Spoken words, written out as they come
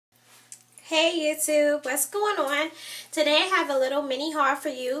Hey YouTube, what's going on? Today I have a little mini haul for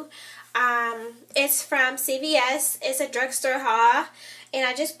you. It's from CVS. It's a drugstore haul. And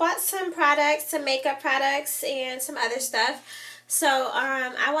I just bought some products, some makeup products, and some other stuff. So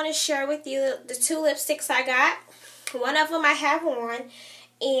I want to share with you the two lipsticks I got. One of them I have on.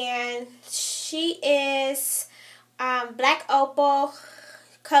 And she is Black Opal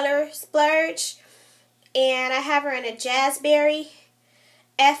Color Splurge. And I have her in a Jazzberry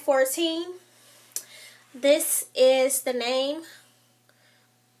F14. This is the name.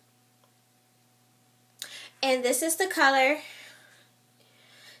 And this is the color.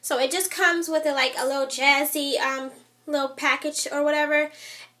 So it just comes with like a little jazzy little package or whatever.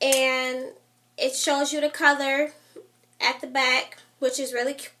 And it shows you the color at the back, which is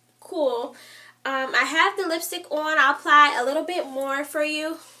really cool. I have the lipstick on. I'll apply a little bit more for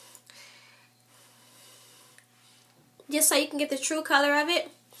you, just so you can get the true color of it.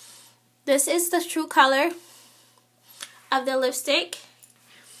 This is the true color of the lipstick.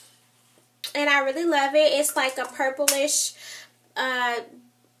 And I really love it. It's like a purplish,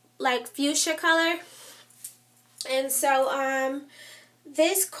 like fuchsia color. And so,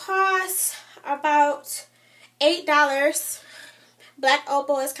 this costs about $8. Black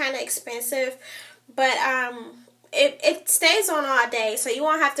Opal is kind of expensive, but it stays on all day, so you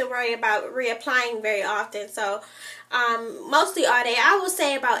won't have to worry about reapplying very often. So mostly all day. I would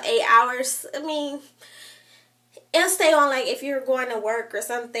say about 8 hours. I mean, it'll stay on like if you're going to work or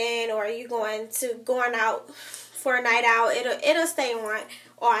something, or you're going out for a night out. It'll stay on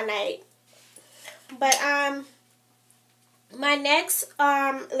all night. But my next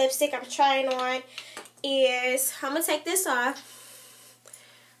lipstick I'm trying on is, I'm gonna take this off.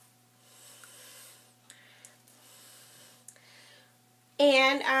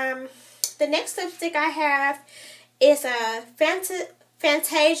 And the next lipstick I have is a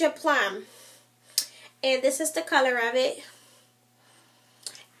Fantasia Plum. And this is the color of it.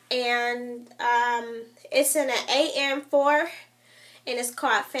 And it's in an AM4. And it's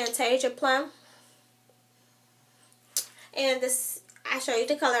called Fantasia Plum. And this, I showed you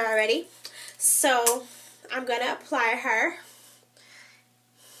the color already. So I'm going to apply her.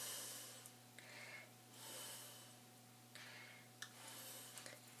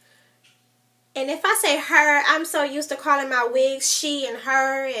 And if I say her, I'm so used to calling my wigs she and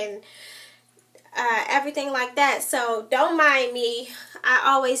her and everything like that. So don't mind me. I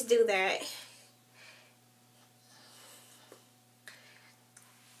always do that.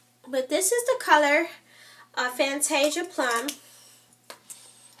 But this is the color of Fantasia Plum.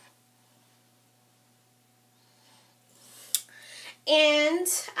 And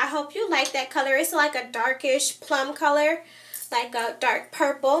I hope you like that color. It's like a darkish plum color, like a dark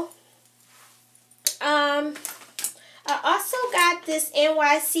purple. I also got this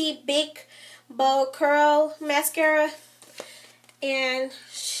NYC Big Bold Curl mascara, and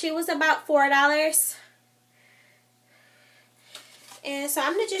she was about $4. And so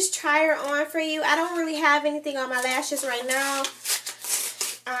I'm going to just try her on for you. I don't really have anything on my lashes right now.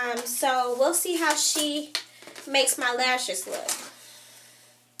 So we'll see how she makes my lashes look.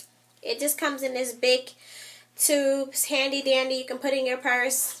 It just comes in this big tube. It's handy dandy. You can put in your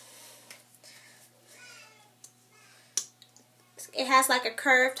purse. It has like a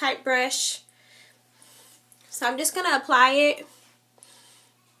curved type brush. So I'm just going to apply it.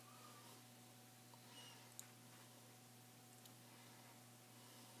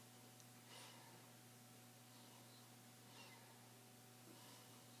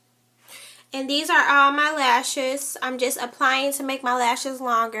 And these are all my lashes. I'm just applying to make my lashes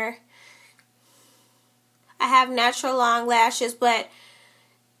longer. I have natural long lashes, but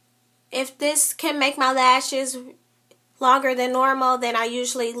if this can make my lashes longer than normal, then I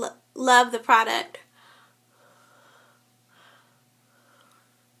usually love the product.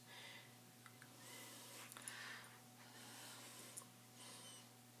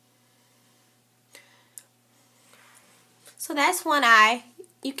 So that's one eye.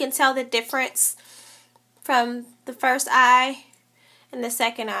 You can tell the difference from the first eye and the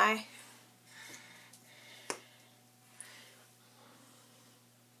second eye.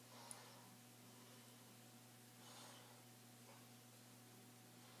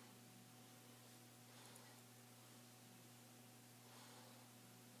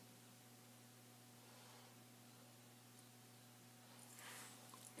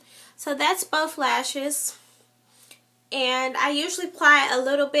 So that's both lashes. And I usually apply a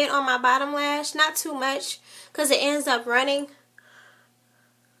little bit on my bottom lash, not too much, because it ends up running.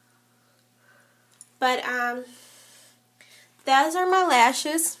 But those are my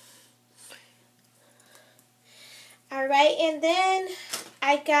lashes. Alright, and then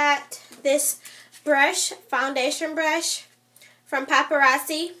I got this brush, foundation brush from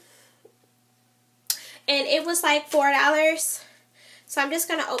Paparazzi. And it was like $4. So I'm just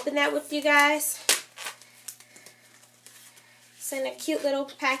going to open that with you guys. It's in a cute little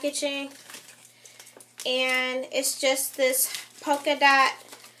packaging. And it's just this polka dot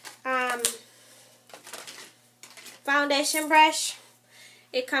foundation brush.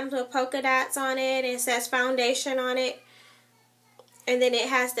 It comes with polka dots on it. It says foundation on it. And then it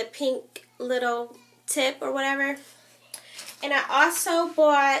has the pink little tip or whatever. And I also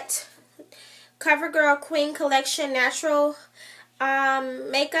bought CoverGirl Queen Collection Natural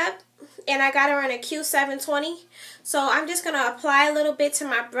makeup. And I got her in a Q720. So I'm just going to apply a little bit to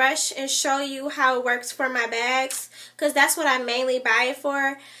my brush and show you how it works for my bags. Because that's what I mainly buy it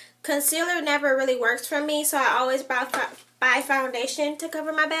for. Concealer never really works for me. So I always buy foundation to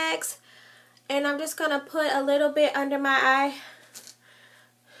cover my bags. And I'm just going to put a little bit under my eye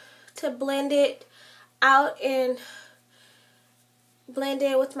to blend it out and blend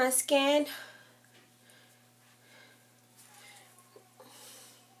in with my skin.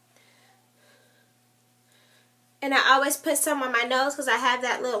 And I always put some on my nose because I have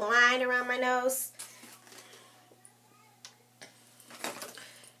that little line around my nose.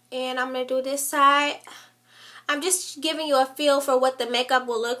 And I'm going to do this side. I'm just giving you a feel for what the makeup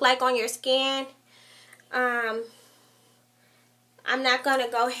will look like on your skin. I'm not going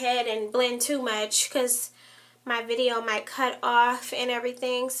to go ahead and blend too much because my video might cut off and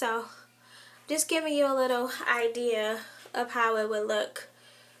everything. So just giving you a little idea of how it would look.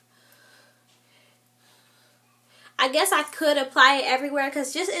 I guess I could apply it everywhere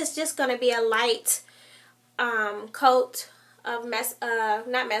because it's just going to be a light coat of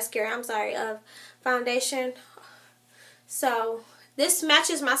of foundation. So this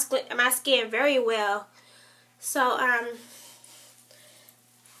matches my skin very well. So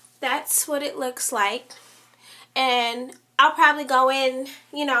that's what it looks like. And I'll probably go in,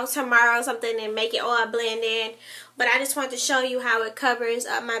 you know, tomorrow or something and make it all blend in. But I just wanted to show you how it covers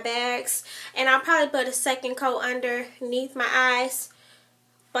up my bags. And I'll probably put a second coat underneath my eyes.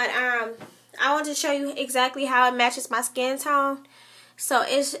 But I want to show you exactly how it matches my skin tone. So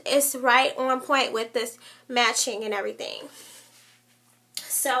it's right on point with this matching and everything.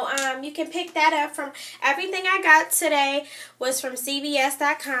 So you can pick that up from everything I got today was from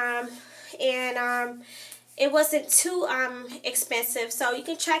CVS.com. And it wasn't too expensive, so you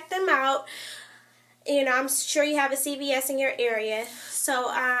can check them out. You know, I'm sure you have a CVS in your area.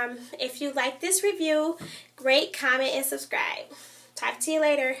 So if you like this review, rate, comment, and subscribe. Talk to you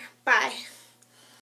later. Bye.